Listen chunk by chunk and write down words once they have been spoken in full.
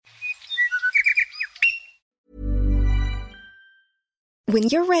When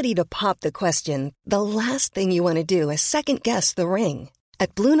you're ready to pop the question, the last thing you want to do is second-guess the ring.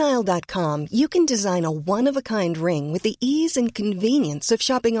 At BlueNile.com, you can design a one-of-a-kind ring with the ease and convenience of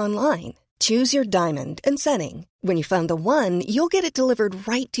shopping online. Choose your diamond and setting. When you find the one, you'll get it delivered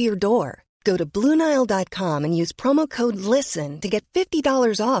right to your door. Go to BlueNile.com and use promo code LISTEN to get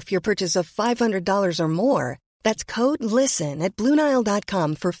 $50 off your purchase of $500 or more. That's code LISTEN at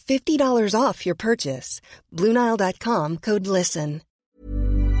BlueNile.com for $50 off your purchase. BlueNile.com, code LISTEN.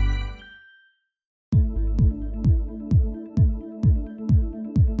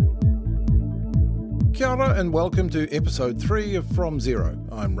 Kia ora and welcome to episode 3 of From Zero.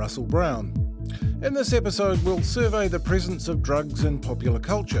 I'm Russell Brown. In this episode, we'll survey the presence of drugs in popular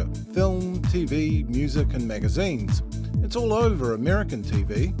culture, film, TV, music and magazines. It's all over American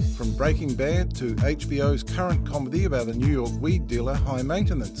TV, from Breaking Bad to HBO's current comedy about a New York weed dealer, High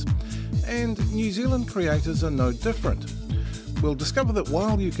Maintenance. And New Zealand creators are no different. We'll discover that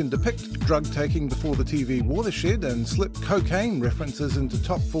while you can depict drug-taking before the TV watershed and slip cocaine references into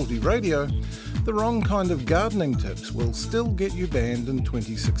top 40 radio, the wrong kind of gardening tips will still get you banned in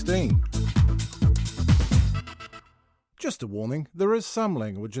 2016. Just a warning, there is some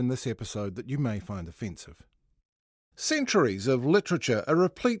language in this episode that you may find offensive. Centuries of literature are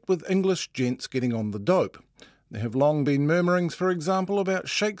replete with English gents getting on the dope. There have long been murmurings, for example, about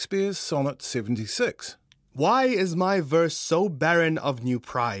Shakespeare's Sonnet 76. Why is my verse so barren of new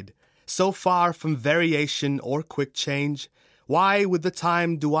pride, so far from variation or quick change? Why with the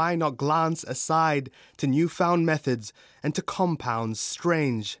time do I not glance aside to newfound methods and to compounds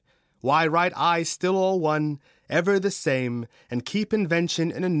strange? Why write I still all one, ever the same, and keep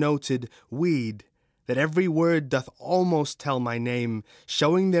invention in a noted weed, that every word doth almost tell my name,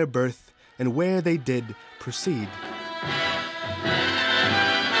 showing their birth and where they did proceed?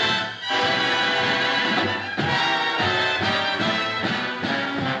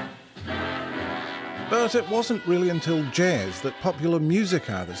 But it wasn't really until jazz that popular music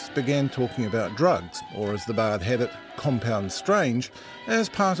artists began talking about drugs, or as the bard had it, compound strange, as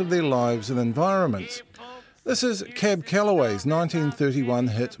part of their lives and environments. This is Cab Calloway's 1931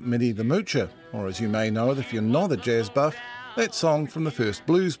 hit Minnie the Moocher, or as you may know it if you're not a jazz buff, that song from the first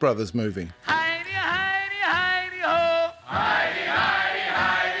Blues Brothers movie. Heidi, Heidi, Heidi, ho! Heidi, Heidi,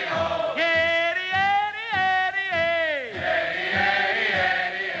 Heidi, ho! Yeddy, yeddy, yeddy, yeddy.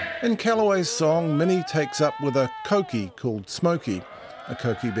 In Calloway's song, Minnie takes up with a cokie called Smokey, a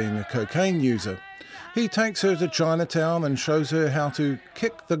cokie being a cocaine user. He takes her to Chinatown and shows her how to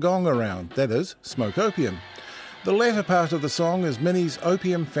kick the gong around, that is, smoke opium. The latter part of the song is Minnie's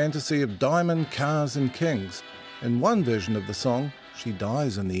opium fantasy of diamond, cars and kings. In one version of the song, she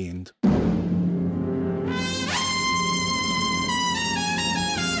dies in the end.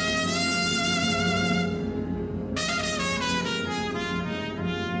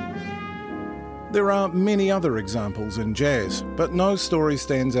 There are many other examples in jazz, but no story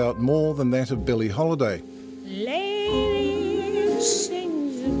stands out more than that of Billie Holiday. Lady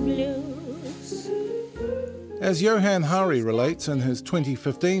sings the blues. As Johann Hari relates in his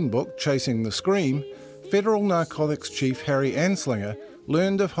 2015 book, Chasing the Scream, Federal Narcotics Chief Harry Anslinger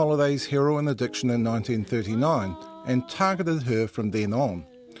learned of Holiday's heroin addiction in 1939 and targeted her from then on.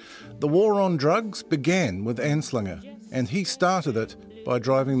 The war on drugs began with Anslinger, and he started it by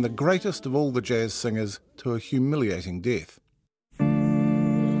driving the greatest of all the jazz singers to a humiliating death.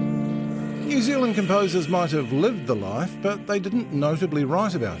 New Zealand composers might have lived the life, but they didn't notably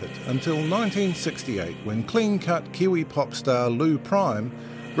write about it until 1968, when clean-cut Kiwi pop star Lou Prime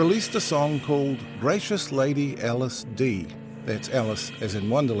released a song called Gracious Lady Alice D. That's Alice as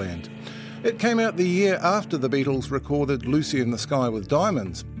in Wonderland. It came out the year after the Beatles recorded Lucy in the Sky with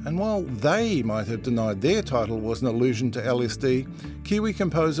Diamonds, and while they might have denied their title was an allusion to LSD, Kiwi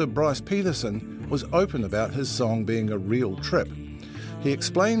composer Bryce Peterson was open about his song being a real trip. He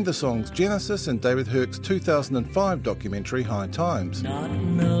explained the song's genesis in David Herc's 2005 documentary High Times. Not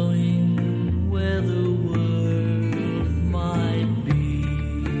knowing where the world might be.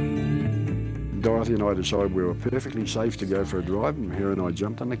 Dorothy and I decided we were perfectly safe to go for a drive, and her and I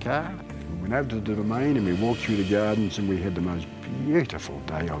jumped in the car. We went over to the domain and we walked through the gardens, and we had the most beautiful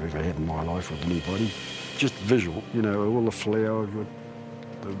day I've ever had in my life with anybody. Just visual, you know, all the flowers,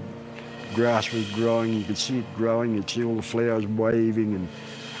 the grass was growing, you could see it growing, you'd see all the flowers waving, and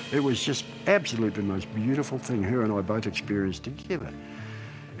it was just absolutely the most beautiful thing her and I both experienced together.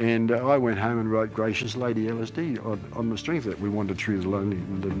 And I went home and wrote Gracious Lady LSD on the strength of it. We wandered through the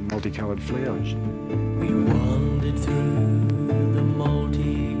multicoloured flowers. We wandered through the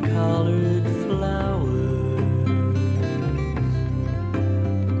multicoloured flowers,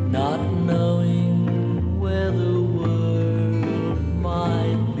 not knowing where the world might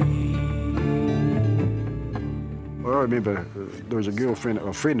remember there was a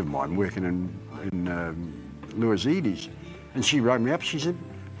friend of mine working in Lewis Edie's, and she rang me up. She said,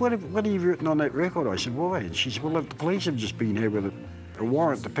 what have you written on that record? I said, why? And she said, well, the police have just been here with a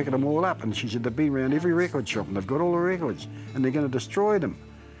warrant to pick them all up. And she said, they've been around every record shop and they've got all the records and they're going to destroy them.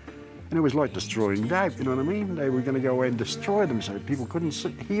 And it was like destroying dope, you know what I mean? They were going to go away and destroy them so people couldn't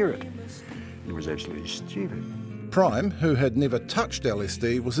hear it. It was absolutely stupid. Prime, who had never touched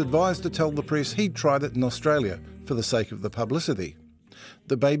LSD, was advised to tell the press he'd tried it in Australia for the sake of the publicity.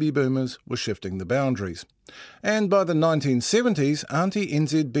 The baby boomers were shifting the boundaries. And by the 1970s, Auntie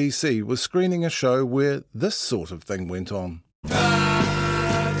NZBC was screening a show where this sort of thing went on.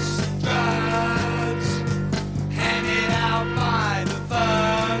 Drugs, handed out by the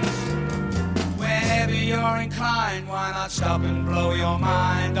thugs. Whenever you're inclined, why not stop and blow your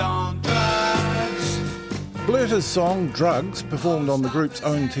mind on drugs? Blurter's song Drugs, performed on the group's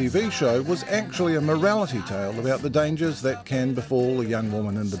own TV show, was actually a morality tale about the dangers that can befall a young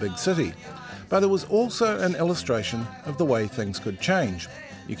woman in the big city. But it was also an illustration of the way things could change.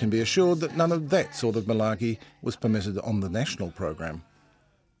 You can be assured that none of that sort of malarkey was permitted on the national program.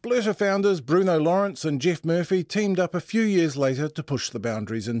 Blurter founders Bruno Lawrence and Geoff Murphy teamed up a few years later to push the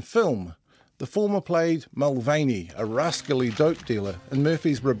boundaries in film. The former played Mulvaney, a rascally dope dealer, in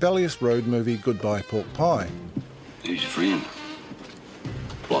Murphy's rebellious road movie Goodbye Pork Pie. Who's your friend?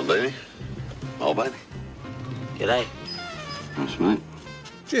 Blondini? Mulvaney? G'day. Nice, mate.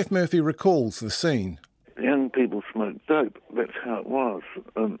 Geoff Murphy recalls the scene. Young people smoke dope, that's how it was.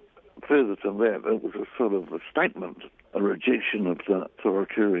 And further to that, it was a sort of a statement, a rejection of the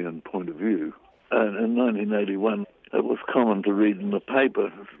authoritarian point of view. And in 1981, it was common to read in the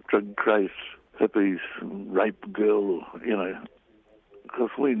paper, drug craze, hippies, rape girl, you know, because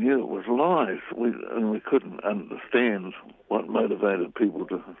we knew it was lies, and we couldn't understand what motivated people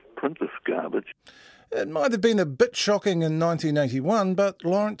to print this garbage. It might have been a bit shocking in 1981, but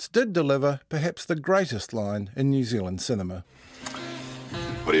Lawrence did deliver perhaps the greatest line in New Zealand cinema.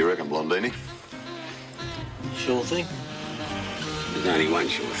 What do you reckon, Blondini? Sure thing. There's only one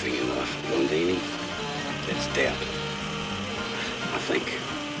sure thing in life, Blondini. That's doubt. I think.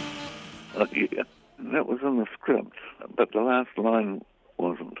 Oh, yeah, that was in the script, but the last line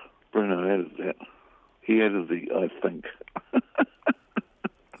wasn't. Bruno added that. He added the I think.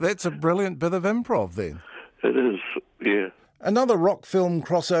 That's a brilliant bit of improv then. It is, yeah. Another rock film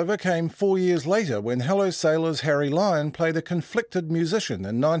crossover came 4 years later when Hello Sailor's Harry Lyon played a conflicted musician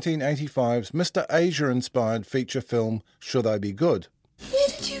in 1985's Mr. Asia-inspired feature film Should I Be Good. Where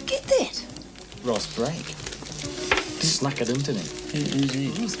did you get that? Ross Brake. Snuck it into me. Who's he?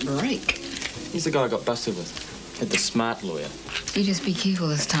 Ross Brake? He's the guy I got busted with. At the smart lawyer. You just be careful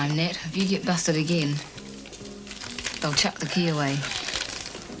this time, Nat. If you get busted again, they'll chuck the key away.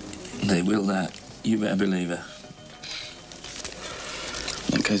 They will that. You better believe it.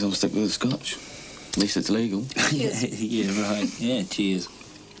 In that case, I'll stick with the scotch. At least it's legal. Yeah, right. Yeah, cheers.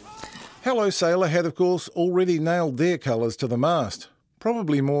 Hello Sailor had, of course, already nailed their colours to the mast,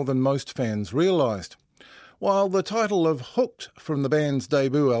 probably more than most fans realised. While the title of Hooked from the band's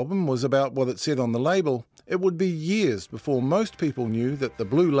debut album was about what it said on the label, it would be years before most people knew that the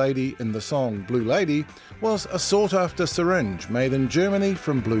Blue Lady in the song Blue Lady was a sought-after syringe made in Germany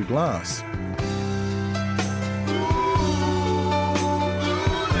from blue glass.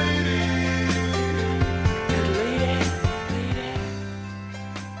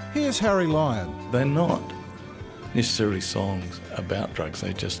 Here's Harry Lyon. They're not necessarily songs about drugs.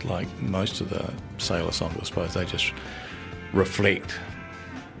 They just, like most of the Sailor songs, I suppose, they just reflect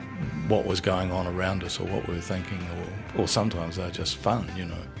what was going on around us or what we were thinking, or sometimes they're just fun, you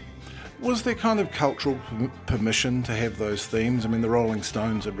know. Was there kind of cultural permission to have those themes? I mean, the Rolling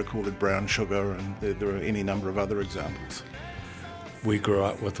Stones had recorded Brown Sugar, and there are any number of other examples. We grew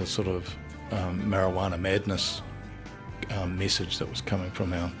up with a sort of marijuana madness message that was coming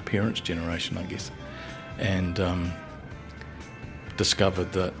from our parents' generation, I guess, and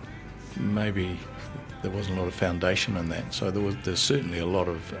discovered that maybe there wasn't a lot of foundation in that. So there's certainly a lot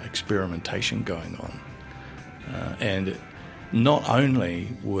of experimentation going on, and not only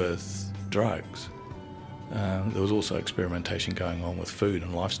with drugs. There was also experimentation going on with food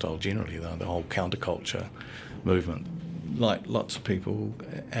and lifestyle generally, the whole counterculture movement. Like lots of people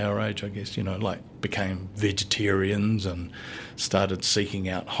our age, I guess, you know, like became vegetarians and started seeking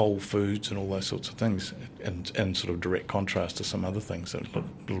out whole foods and all those sorts of things, and sort of direct contrast to some other things that are a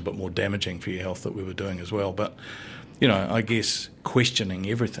little bit more damaging for your health that we were doing as well. But, you know, I guess questioning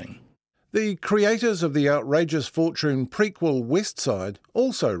everything. The creators of the Outrageous Fortune prequel West Side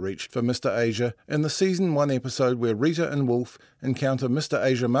also reached for Mr. Asia in the Season 1 episode where Rita and Wolf encounter Mr.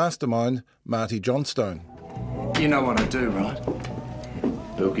 Asia mastermind Marty Johnstone. You know what I do, right?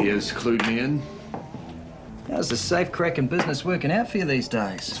 Bilky has clued me in. How's the safe cracking business working out for you these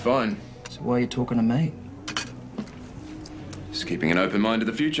days? It's fine. So why are you talking to me? Just keeping an open mind to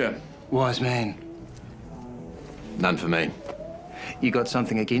the future. Wise man. None for me. You got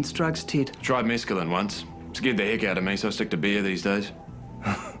something against drugs, Ted? Tried mescaline once. Scared the heck out of me, so I stick to beer these days.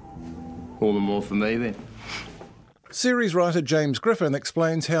 All the more for me, then. Series writer James Griffin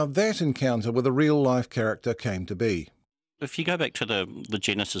explains how that encounter with a real-life character came to be. If you go back to the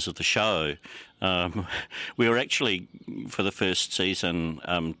genesis of the show, we were actually, for the first season,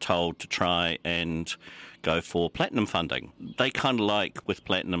 told to try and go for platinum funding. They kind of like, with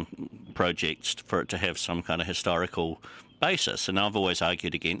platinum projects, for it to have some kind of historical basis, and I've always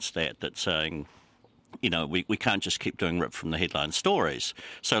argued against that saying, you know, we can't just keep doing rip from the headline stories,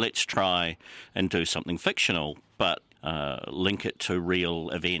 so let's try and do something fictional, but link it to real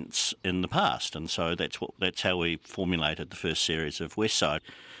events in the past. And so that's how we formulated the first series of West Side.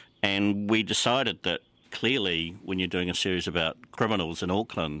 And we decided that clearly when you're doing a series about criminals in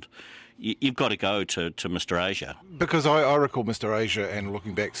Auckland, you've got to go to Mr. Asia. Because I recall Mr. Asia, and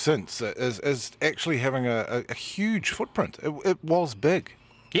looking back since, as actually having a huge footprint. It was big.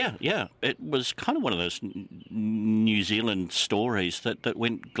 Yeah. It was kind of one of those New Zealand stories that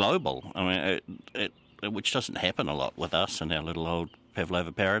went global. I mean, it which doesn't happen a lot with us in our little old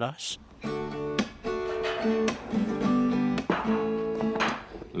Pavlova paradise.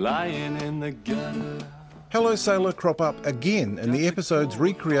 Lying in the gutter. Hello Sailor crop up again in the episode's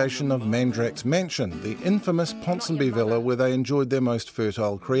recreation of Mandrake's mansion, the infamous Ponsonby villa where they enjoyed their most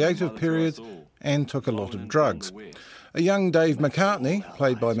fertile creative period and took a lot of drugs. A young Dave McCartney,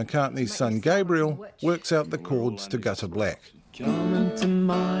 played by McCartney's son Gabriel, works out the chords to Gutter Black. Come into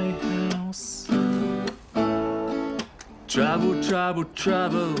my house. Travel.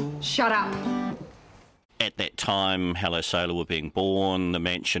 Shut up. At that time, Hello Sailor were being born, the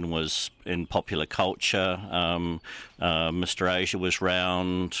mansion was in popular culture, Mr. Asia was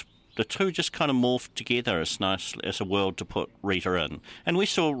round. The two just kind of morphed together as nice as a world to put Rita in. And we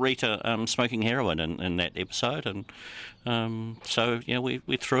saw Rita smoking heroin in that episode, and so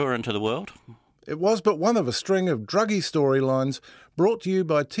we threw her into the world. It was but one of a string of druggy storylines brought to you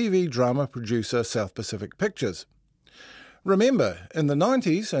by TV drama producer South Pacific Pictures. Remember, in the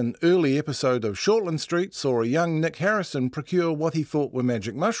 90s, an early episode of Shortland Street saw a young Nick Harrison procure what he thought were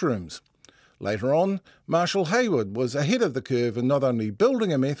magic mushrooms. Later on, Marshall Hayward was ahead of the curve in not only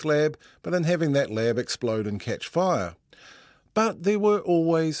building a meth lab, but in having that lab explode and catch fire. But there were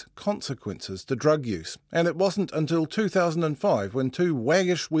always consequences to drug use, and it wasn't until 2005 when two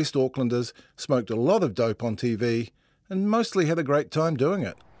waggish West Aucklanders smoked a lot of dope on TV and mostly had a great time doing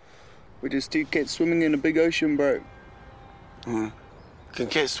it. We're just two cats swimming in a big ocean, bro. Can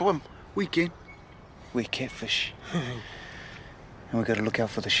cats swim? We can. We're catfish. And we gotta look out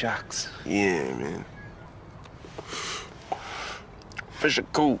for the sharks. Yeah, man. Fish are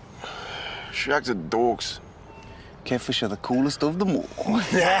cool. Sharks are dogs. Catfish are the coolest of them all.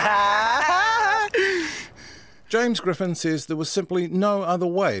 James Griffin says there was simply no other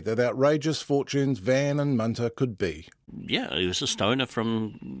way that outrageous fortunes Van and Munter could be. Yeah, he was a stoner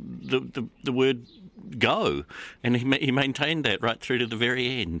from the word go, and he maintained that right through to the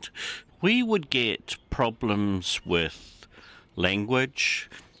very end. We would get problems with language,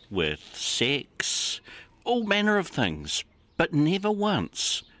 with sex, all manner of things, but never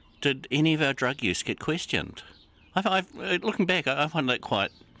once did any of our drug use get questioned. Looking back, I find that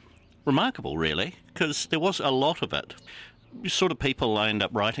quite remarkable, really, because there was a lot of it. Sort of people I end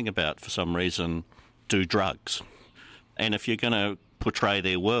up writing about, for some reason, do drugs. And if you're going to portray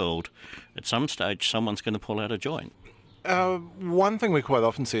their world, at some stage someone's going to pull out a joint. One thing we quite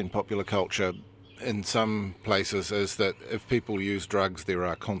often see in popular culture in some places is that if people use drugs, there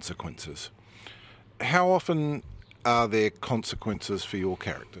are consequences. How often are there consequences for your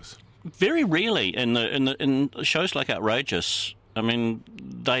characters? Very rarely. In shows like Outrageous, I mean,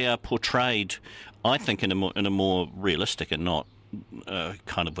 they are portrayed, I think, in a more realistic and not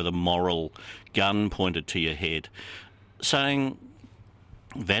kind of with a moral gun pointed to your head, saying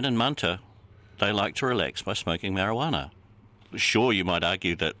Van and Munter, they like to relax by smoking marijuana. Sure, you might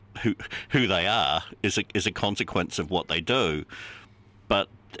argue that who they are is a consequence of what they do, but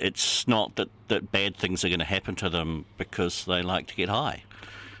it's not that bad things are going to happen to them because they like to get high.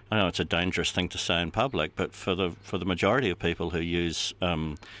 I know it's a dangerous thing to say in public, but for the majority of people who use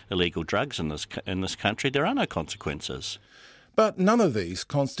illegal drugs in this country, there are no consequences. But none of these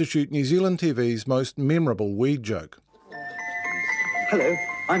constitute New Zealand TV's most memorable weed joke. Hello,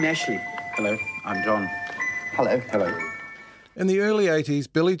 I'm Ashley. Hello, I'm John. Hello. Hello. In the early 80s,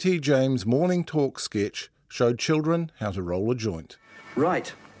 Billy T. James' morning talk sketch, showed children how to roll a joint. Right.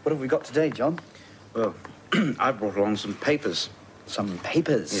 What have we got today, John? Well, I brought along some papers. Some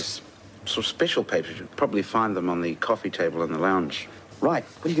papers? Yes. Sort of special papers. You'd probably find them on the coffee table in the lounge. Right.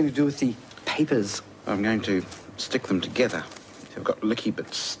 What are you going to do with the papers? I'm going to stick them together. They've got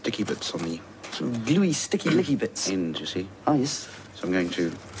sticky bits on the... Sort of gluey, sticky, licky bits. End, you see? Oh, yes. So I'm going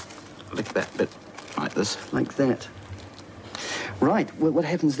to lick that bit like this. Like that. Right. Well, what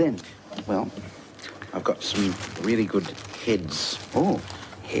happens then? Well, I've got some really good heads. Oh,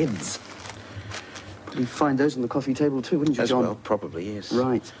 heads. You'd find those on the coffee table too, wouldn't you, John? As well, probably, yes.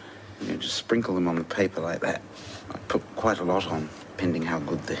 Right. You just sprinkle them on the paper like that. I put quite a lot on, depending how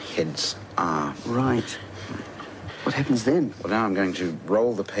good the heads are. Right. What happens then? Well, now I'm going to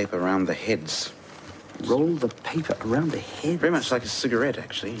roll the paper around the heads. Roll the paper around the heads? Very much like a cigarette,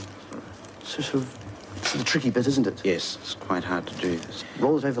 actually. Sort of the tricky bit, isn't it? Yes, it's quite hard to do this.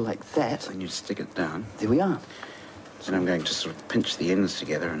 Roll it over like that. Then you stick it down. There we are. Then I'm going to sort of pinch the ends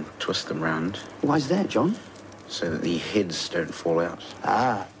together and twist them round. Why's that, John? So that the heads don't fall out.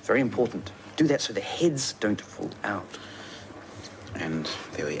 Ah, very important. Do that so the heads don't fall out. And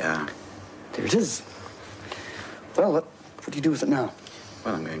there we are. There it is. Well, what do you do with it now?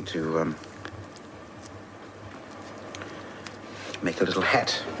 Well, I'm going to make a little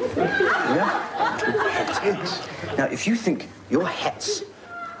hat. Yeah? Hats. Now, if you think your hats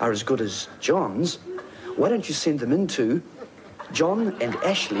are as good as John's, why don't you send them into John and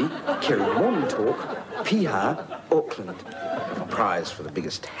Ashley, Kerry Morning Talk, Piha, Auckland. A prize for the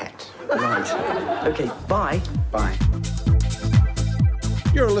biggest hat. Right. Okay, bye. Bye.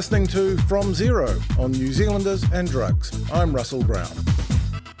 You're listening to From Zero on New Zealanders and Drugs. I'm Russell Brown.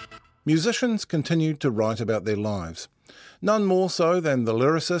 Musicians continued to write about their lives. None more so than the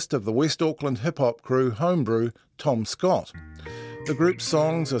lyricist of the West Auckland hip-hop crew Homebrew, Tom Scott. The group's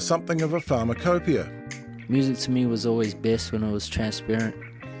songs are something of a pharmacopoeia. Music to me was always best when it was transparent.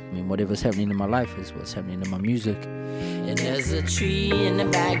 I mean, whatever's happening in my life is what's happening in my music. And there's a tree in the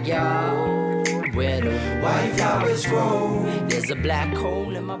backyard where the white flowers grow. There's a black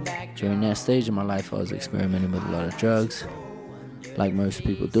hole in my backyard. During that stage of my life, I was experimenting with a lot of drugs. Like most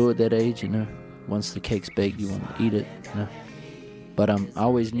people do at that age, you know. Once the cake's baked, you want to eat it, you know. But I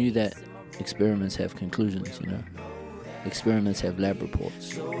always knew that experiments have conclusions, you know. Experiments have lab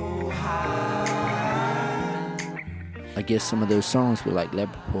reports. I guess some of those songs were like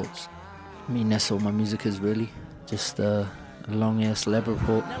lab reports. I mean, that's all my music is really. Just a long-ass lab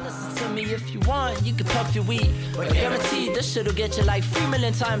report. Now listen to me, if you want, you can puff your weed. But I guarantee this shit'll get you like 3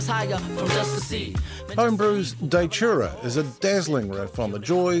 million times higher from just the seed. Homebrew's Datura is a dazzling riff on the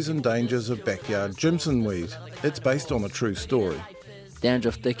joys and dangers of backyard Jimson weed. It's based on a true story.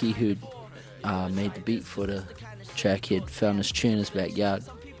 Dandruff Dickey, who made the beat for the track, he'd found this tree in his backyard.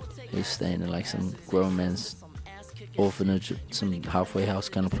 He was staying in like some grown man's orphanage, some halfway house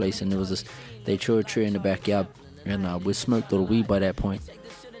kind of place, and there was this Datura tree in the backyard, and we smoked all the weed by that point,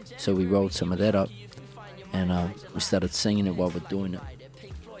 so we rolled some of that up, and we started singing it while we're doing it.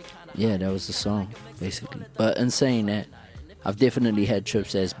 Yeah, that was the song, basically. But in saying that, I've definitely had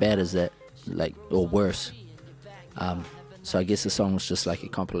trips as bad as that, like, or worse. So I guess the song was just like a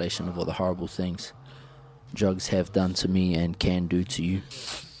compilation of all the horrible things drugs have done to me and can do to you.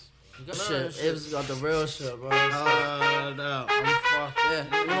 Shit, it was got the real shit, bro. No, I'm fucked.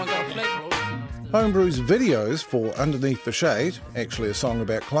 Yeah, you want to go play, bro? Homebrew's videos for Underneath the Shade, actually a song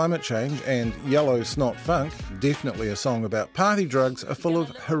about climate change, and Yellow Snot Funk, definitely a song about party drugs, are full of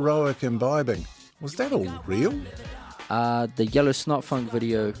heroic imbibing. Was that all real? The Yellow Snot Funk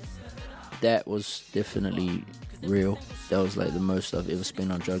video, that was definitely real. That was like the most I've ever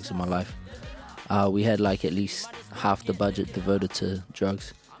spent on drugs in my life. We had like at least half the budget devoted to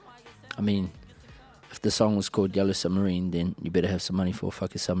drugs. I mean, if the song was called Yellow Submarine, then you better have some money for a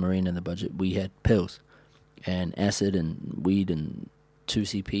fucking submarine in the budget. We had pills and acid and weed and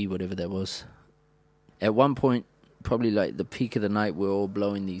 2CP, whatever that was. At one point, probably like the peak of the night, we're all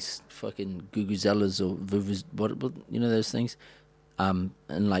blowing these fucking guguzellas or vuvuz, what, you know those things? And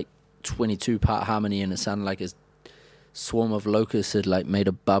like 22-part harmony, and it sounded like a swarm of locusts had like made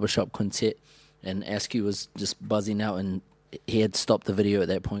a barbershop quintet, and Askew was just buzzing out, and he had stopped the video at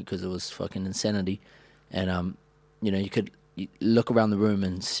that point because it was fucking insanity. And you know, you could look around the room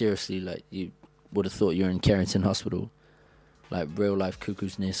and seriously, like, you would have thought you're in Carrington Hospital, like real life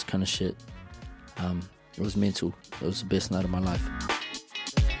Cuckoo's Nest kind of shit. It was mental. It was the best night of my life.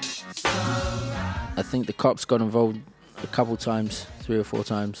 I think the cops got involved a couple times, 3 or 4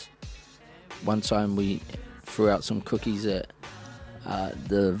 times. One time we threw out some cookies at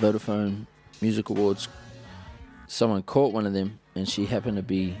the Vodafone Music Awards. Someone caught one of them, and she happened to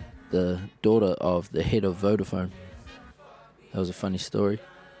be the daughter of the head of Vodafone. That was a funny story.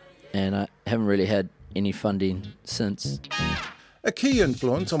 And I haven't really had any funding since. A key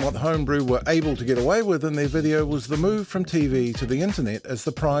influence on what Homebrew were able to get away with in their video was the move from TV to the internet as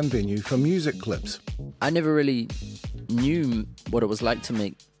the prime venue for music clips. I never really knew what it was like to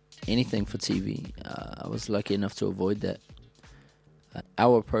make anything for TV. I was lucky enough to avoid that.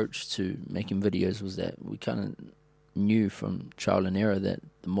 Our approach to making videos was that we kind of knew from trial and error that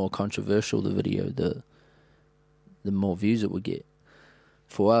the more controversial the video, the more views it would get.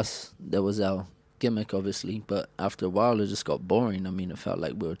 For us, that was our gimmick, obviously, but after a while it just got boring. I mean, it felt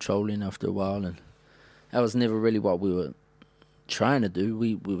like we were trolling after a while, and that was never really what we were trying to do.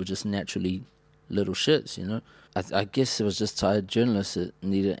 We were just naturally little shits, you know. I guess it was just tired journalists that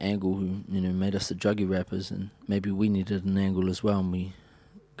needed an angle who, you know, made us the druggy rappers, and maybe we needed an angle as well, and we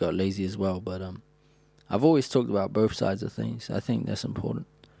got lazy as well. But I've always talked about both sides of things. I think that's important.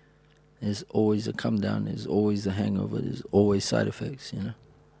 There's always a come down, there's always a hangover, there's always side effects, you know.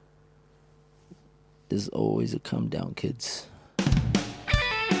 There's always a come down, kids.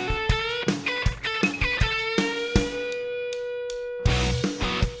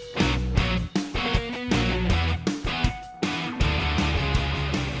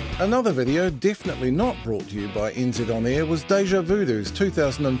 Another video definitely not brought to you by NZ On Air was Deja Voodoo's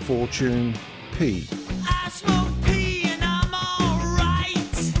 2004 tune, P. I smoke pee and I'm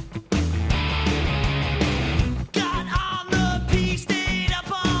alright. Got on the pee, stayed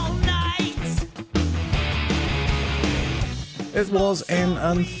up all night. It was an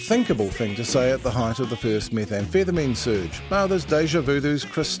unthinkable thing to say at the height of the first methamphetamine surge. But as Deja Voodoo's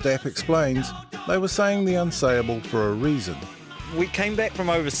Chris Stapp explains, they were saying the unsayable for a reason. We came back from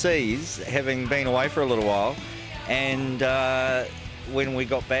overseas, having been away for a little while, and when we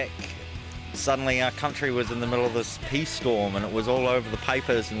got back, suddenly our country was in the middle of this peace storm, and it was all over the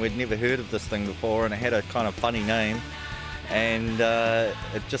papers, and we'd never heard of this thing before, and it had a kind of funny name, and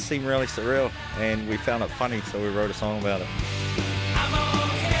it just seemed really surreal, and we found it funny, so we wrote a song about it.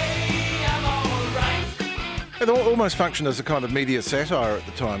 It almost functioned as a kind of media satire at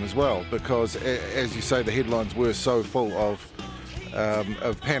the time as well, because, as you say, the headlines were so full of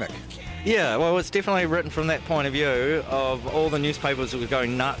panic. Yeah, well, it's definitely written from that point of view of all the newspapers that were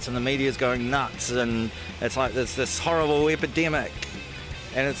going nuts and the media's going nuts, and it's like there's this horrible epidemic,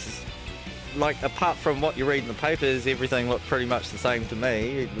 and it's like, apart from what you read in the papers, everything looked pretty much the same to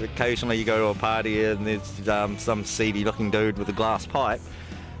me. Occasionally you go to a party and there's some seedy looking dude with a glass pipe,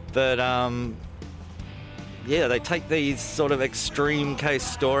 but yeah, they take these sort of extreme case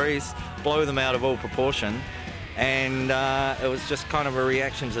stories, blow them out of all proportion, and it was just kind of a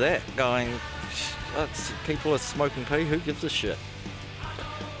reaction to that, going, people are smoking pee, who gives a shit?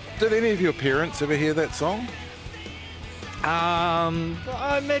 Did any of your parents ever hear that song?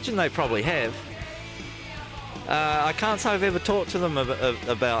 I imagine they probably have. I can't say I've ever talked to them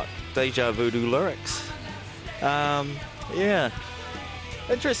about Deja Voodoo lyrics. Yeah.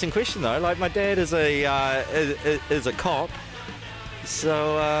 Interesting question though. Like, my dad is a cop,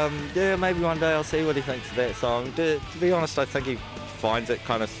 so yeah, maybe one day I'll see what he thinks of that song. To be honest, I think he finds it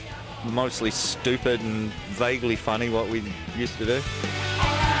kind of mostly stupid and vaguely funny, what we used to do.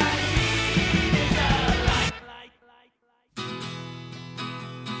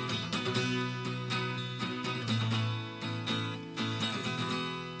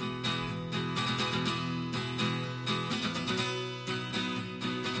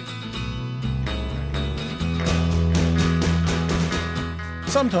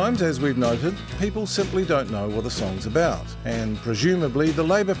 Sometimes, as we've noted, people simply don't know what a song's about, and presumably the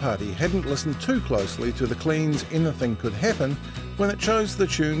Labour Party hadn't listened too closely to the Clean's Anything Could Happen when it chose the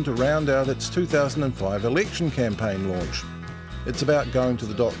tune to round out its 2005 election campaign launch. It's about going to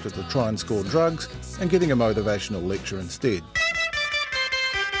the doctor to try and score drugs and getting a motivational lecture instead.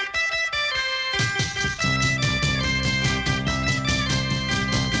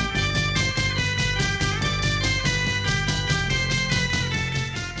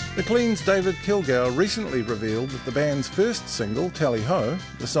 The Clean's David Kilgour recently revealed that the band's first single, Tally Ho,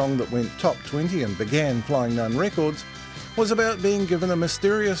 the song that went top 20 and began Flying Nun Records, was about being given a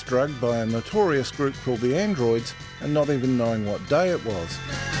mysterious drug by a notorious group called the Androids and not even knowing what day it was.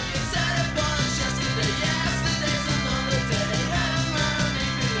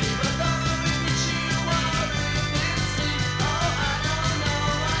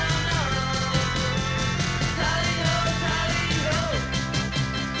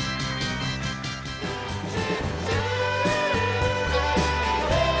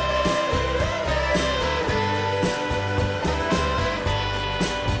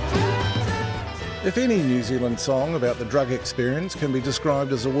 If any New Zealand song about the drug experience can be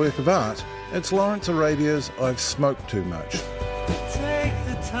described as a work of art, it's Lawrence Arabia's I've Smoked Too Much. Take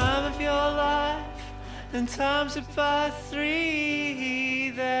the time of your life and times it by 3.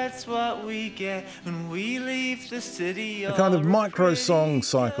 That's what we get when we leave the city. A kind of micro-song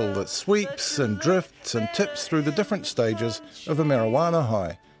cycle that sweeps and drifts and tips through the different stages of a marijuana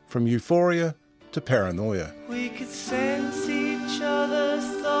high, from euphoria to paranoia. We could sense each other's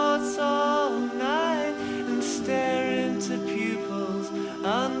thoughts all night and stare into pupils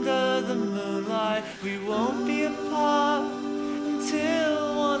under the moonlight. We won't be apart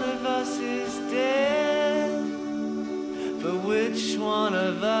until one of us is dead. But which one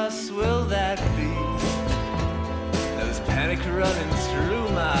of us will that be? There's panic running through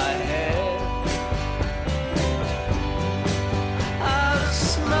my head. I've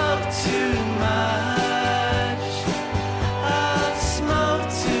smoked too much. I've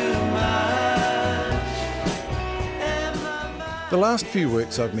smoked too much. The last few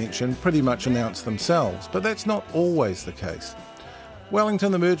works I've mentioned pretty much announce themselves, but that's not always the case.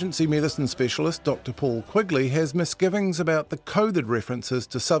 Wellington emergency medicine specialist Dr. Paul Quigley has misgivings about the coded references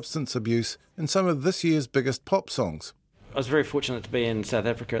to substance abuse in some of this year's biggest pop songs. I was very fortunate to be in South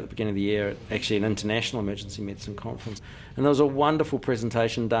Africa at the beginning of the year at actually an international emergency medicine conference, and there was a wonderful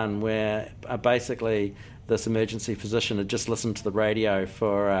presentation done where basically this emergency physician had just listened to the radio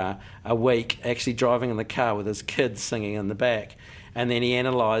for a week, actually driving in the car with his kids singing in the back, and then he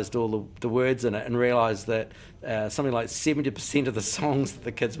analysed all the words in it and realised that something like 70% of the songs that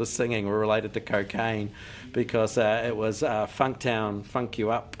the kids were singing were related to cocaine, because it was Funktown, Funk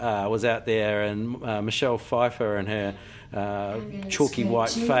You Up was out there, and Michelle Pfeiffer and her chalky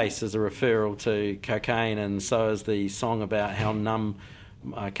white face is a referral to cocaine, and so is the song about how numb,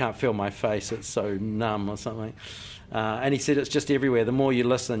 I can't feel my face, it's so numb or something. And he said it's just everywhere. The more you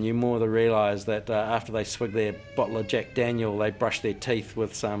listen, you more realise that after they swig their bottle of Jack Daniel, they brush their teeth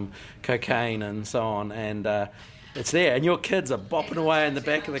with some cocaine and so on, and it's there. And your kids are bopping away in the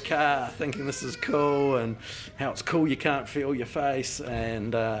back of the car thinking this is cool and how it's cool you can't feel your face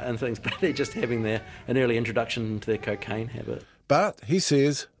and things, but they're just having an early introduction to their cocaine habit. But, he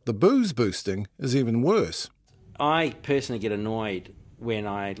says, the booze boosting is even worse. I personally get annoyed when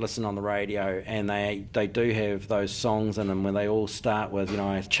I listen on the radio and they do have those songs in them where they all start with,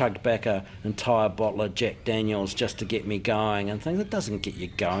 I chugged back an entire bottle of Jack Daniels just to get me going and things. It doesn't get you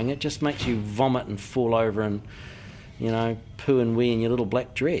going. It just makes you vomit and fall over and, poo and wee in your little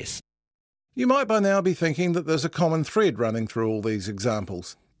black dress. You might by now be thinking that there's a common thread running through all these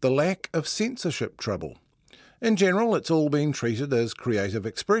examples: the lack of censorship trouble. In general, it's all been treated as creative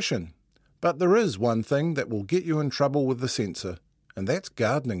expression. But there is one thing that will get you in trouble with the censor, and that's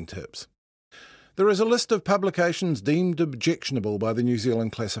gardening tips. There is a list of publications deemed objectionable by the New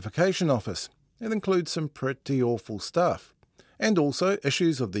Zealand Classification Office. It includes some pretty awful stuff, and also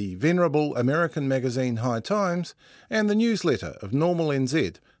issues of the venerable American magazine High Times and the newsletter of Normal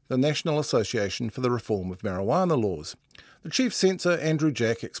NZ, the National Association for the Reform of Marijuana Laws. The chief censor, Andrew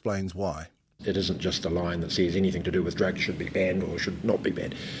Jack, explains why. It isn't just a line that says anything to do with drugs should be banned or should not be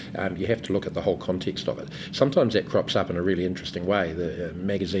banned. You have to look at the whole context of it. Sometimes that crops up in a really interesting way. The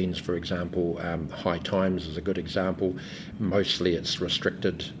magazines, for example, High Times is a good example. Mostly it's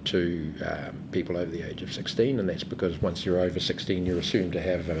restricted to people over the age of 16, and that's because once you're over 16 you're assumed to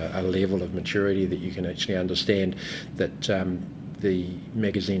have a level of maturity that you can actually understand that the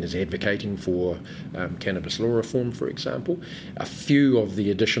magazine is advocating for cannabis law reform, for example. A few of the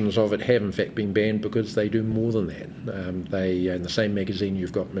editions of it have in fact been banned because they do more than that. In the same magazine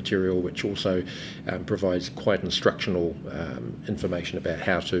you've got material which also provides quite instructional information about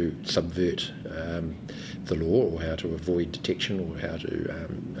how to subvert the law, or how to avoid detection, or how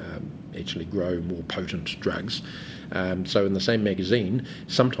to actually grow more potent drugs. So in the same magazine,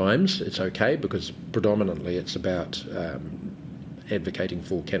 sometimes it's okay because predominantly it's about advocating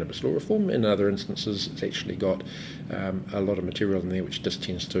for cannabis law reform. In other instances, it's actually got a lot of material in there which just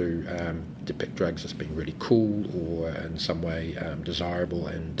tends to depict drugs as being really cool or in some way desirable,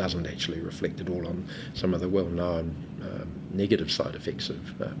 and doesn't actually reflect at all on some of the well-known negative side effects of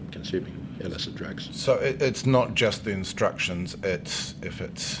consuming illicit drugs. So it's not just the instructions, it's if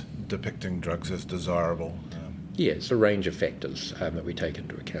it's depicting drugs as desirable. Yeah, it's a range of factors that we take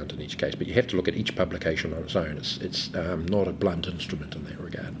into account in each case, but you have to look at each publication on its own. It's not a blunt instrument in that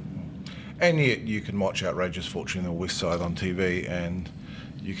regard. And yet you can watch Outrageous Fortune or West Side on TV and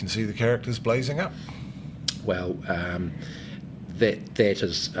you can see the characters blazing up. Well,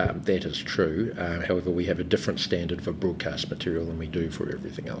 That is true. However, we have a different standard for broadcast material than we do for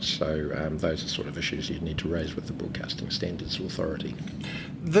everything else. So those are sort of issues you need to raise with the Broadcasting Standards Authority.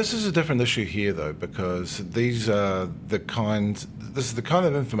 This is a different issue here, though, because this is the kind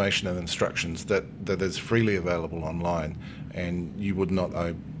of information and instructions that is freely available online, and you would not,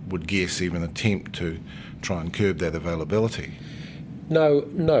 I would guess, even attempt to try and curb that availability.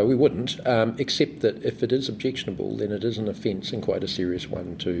 No, we wouldn't, except that if it is objectionable, then it is an offence and quite a serious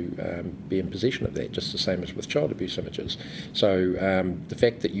one to be in possession of that, just the same as with child abuse images. So the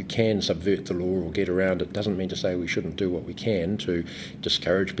fact that you can subvert the law or get around it doesn't mean to say we shouldn't do what we can to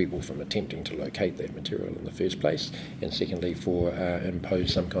discourage people from attempting to locate that material in the first place, and secondly for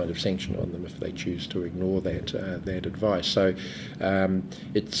impose some kind of sanction on them if they choose to ignore that advice. So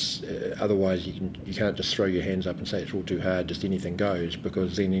it's otherwise you can't just throw your hands up and say it's all too hard, just anything goes,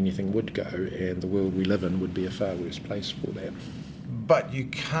 because then anything would go, and the world we live in would be a far worse place for that. But you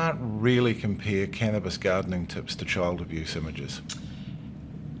can't really compare cannabis gardening tips to child abuse images.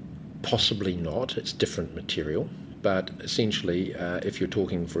 Possibly not. It's different material. But essentially, if you're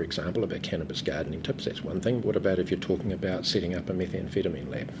talking, for example, about cannabis gardening tips, that's one thing. What about if you're talking about setting up a methamphetamine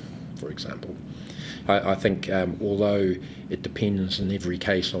lab, for example? I think although it depends in every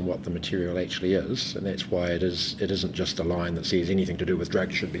case on what the material actually is, and that's why it isn't just a line that says anything to do with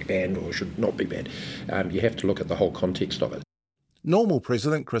drugs should be banned or should not be banned. You have to look at the whole context of it. Normal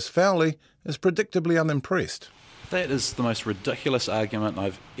President Chris Fowley is predictably unimpressed. That is the most ridiculous argument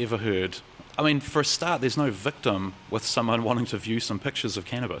I've ever heard. I mean, for a start, there's no victim with someone wanting to view some pictures of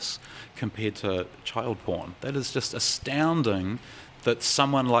cannabis compared to child porn. That is just astounding that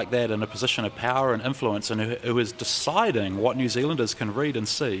someone like that in a position of power and influence and who is deciding what New Zealanders can read and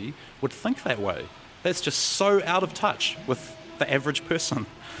see would think that way. That's just so out of touch with the average person.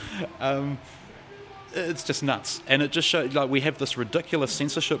 It's just nuts. And it just shows, like, we have this ridiculous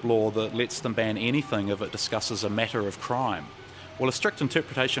censorship law that lets them ban anything if it discusses a matter of crime. Well, a strict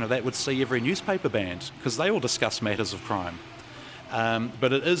interpretation of that would see every newspaper banned, because they all discuss matters of crime.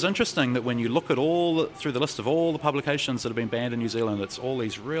 But it is interesting that when you look at through the list of all the publications that have been banned in New Zealand, it's all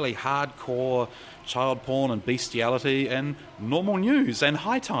these really hardcore child porn and bestiality and normal news and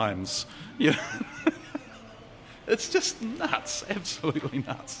high times. Yeah. It's just nuts, absolutely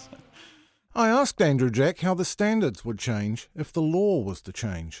nuts. I asked Andrew Jack how the standards would change if the law was to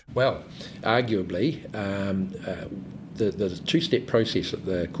change. Well, arguably, the two-step process that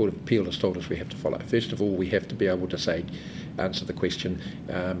the Court of Appeal has told us we have to follow. First of all, we have to be able to answer the question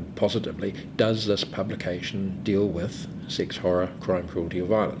positively, does this publication deal with sex, horror, crime, cruelty or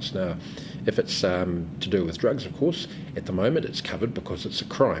violence? Now, if it's to do with drugs, of course, at the moment it's covered because it's a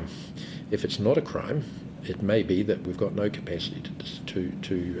crime. If it's not a crime, it may be that we've got no capacity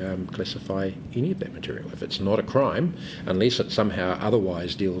to classify any of that material. If it's not a crime, unless it somehow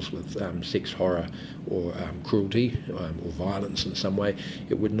otherwise deals with sex, horror, or cruelty or violence in some way,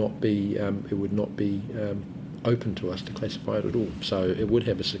 it would not be open to us to classify it at all. So it would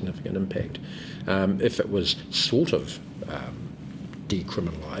have a significant impact. If it was sort of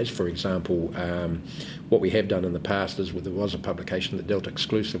decriminalised, for example, what we have done in the past is there was a publication that dealt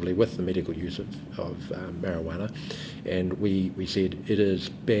exclusively with the medical use of marijuana, and we said it is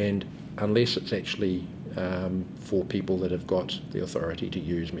banned unless it's actually for people that have got the authority to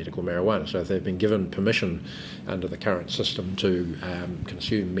use medical marijuana. So if they've been given permission under the current system to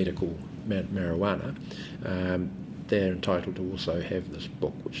consume medical marijuana, they're entitled to also have this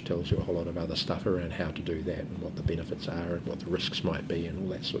book which tells you a whole lot of other stuff around how to do that and what the benefits are and what the risks might be and all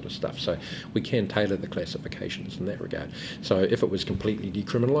that sort of stuff. So we can tailor the classifications in that regard. So if it was completely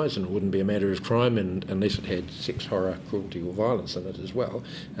decriminalised and it wouldn't be a matter of crime, and unless it had sex, horror, cruelty or violence in it as well,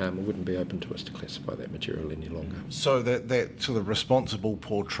 it wouldn't be open to us to classify that material any longer. So that sort of responsible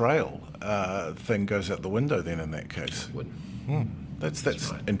portrayal thing goes out the window then in that case? It would.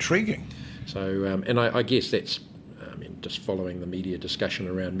 That's right. Intriguing. So, and I guess that's, just following the media discussion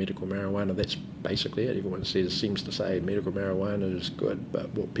around medical marijuana, that's basically it. Everyone seems to say medical marijuana is good, but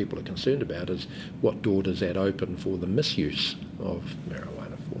what people are concerned about is what door does that open for the misuse of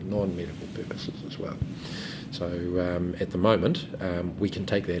marijuana for non-medical purposes as well. So at the moment, we can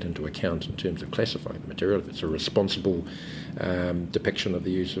take that into account in terms of classifying the material. If it's a responsible depiction of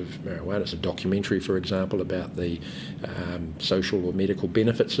the use of marijuana, it's a documentary, for example, about the social or medical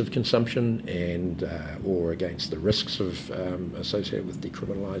benefits of consumption and or against the risks of associated with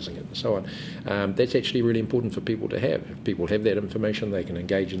decriminalising it and so on. That's actually really important for people to have. If people have that information, they can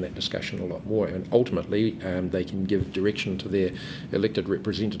engage in that discussion a lot more, and ultimately they can give direction to their elected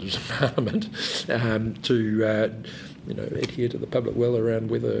representatives in Parliament to adhere to the public will around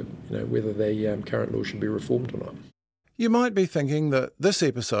whether the current law should be reformed or not. You might be thinking that this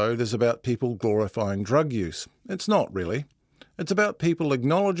episode is about people glorifying drug use. It's not really. It's about people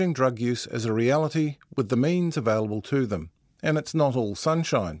acknowledging drug use as a reality with the means available to them. And it's not all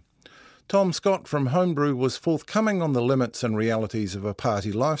sunshine. Tom Scott from Homebrew was forthcoming on the limits and realities of a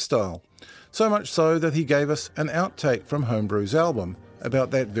party lifestyle, so much so that he gave us an outtake from Homebrew's album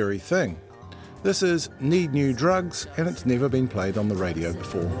about that very thing. This is Need New Drugs, and it's never been played on the radio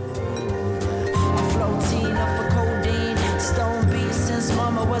before.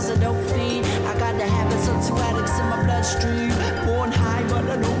 Mama was a dope fiend. I got the habits of two addicts in my bloodstream. Born high, but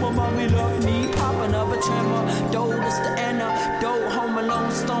I know my mommy loved me. Popping of a tremor, dough is the antidote. Home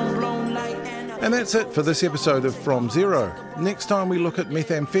alone, stone blown like Anna. And that's it for this episode of From Zero. Next time we look at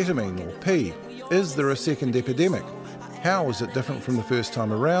methamphetamine, or P. Is there a second epidemic? How is it different from the first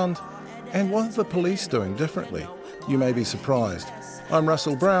time around? And what are the police doing differently? You may be surprised. I'm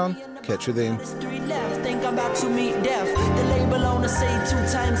Russell Brown. Catch you then. Think I'm about to meet death. The label owner say 2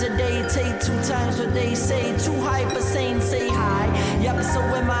 times a day, take 2 times what they say. Too hyper sane, say hi. Yep, so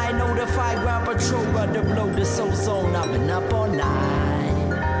am I notified. Ground patrol, got to blow the soul zone. I've been up all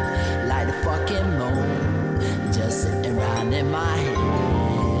night, like a fucking moon, just sitting around in my head.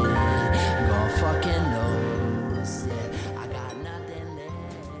 God fucking knows, yeah, I got nothing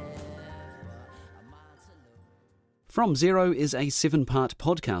left. From Zero is a 7-part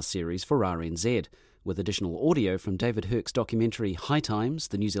podcast series for RNZ, with additional audio from David Herc's documentary High Times,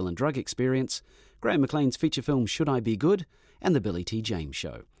 The New Zealand Drug Experience, Graham McLean's feature film Should I Be Good, and The Billy T. James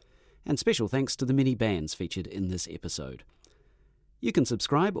Show. And special thanks to the many bands featured in this episode. You can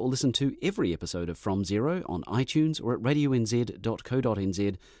subscribe or listen to every episode of From Zero on iTunes or at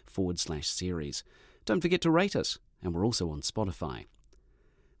radionz.co.nz/series. Don't forget to rate us, and we're also on Spotify.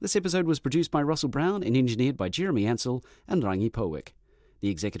 This episode was produced by Russell Brown and engineered by Jeremy Ansell and Rangi Powick. The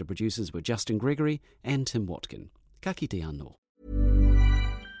executive producers were Justin Gregory and Tim Watkin. Ka kite anō.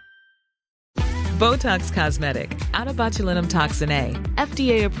 Botox Cosmetic, out of botulinum toxin A,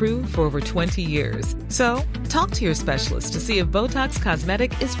 FDA approved for over 20 years. So, talk to your specialist to see if Botox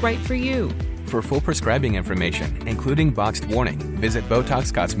Cosmetic is right for you. For full prescribing information, including boxed warning, visit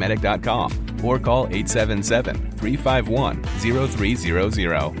BotoxCosmetic.com or call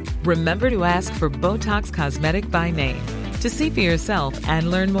 877-351-0300. Remember to ask for Botox Cosmetic by name. To see for yourself and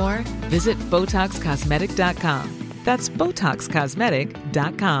learn more, visit BotoxCosmetic.com. That's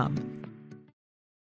BotoxCosmetic.com.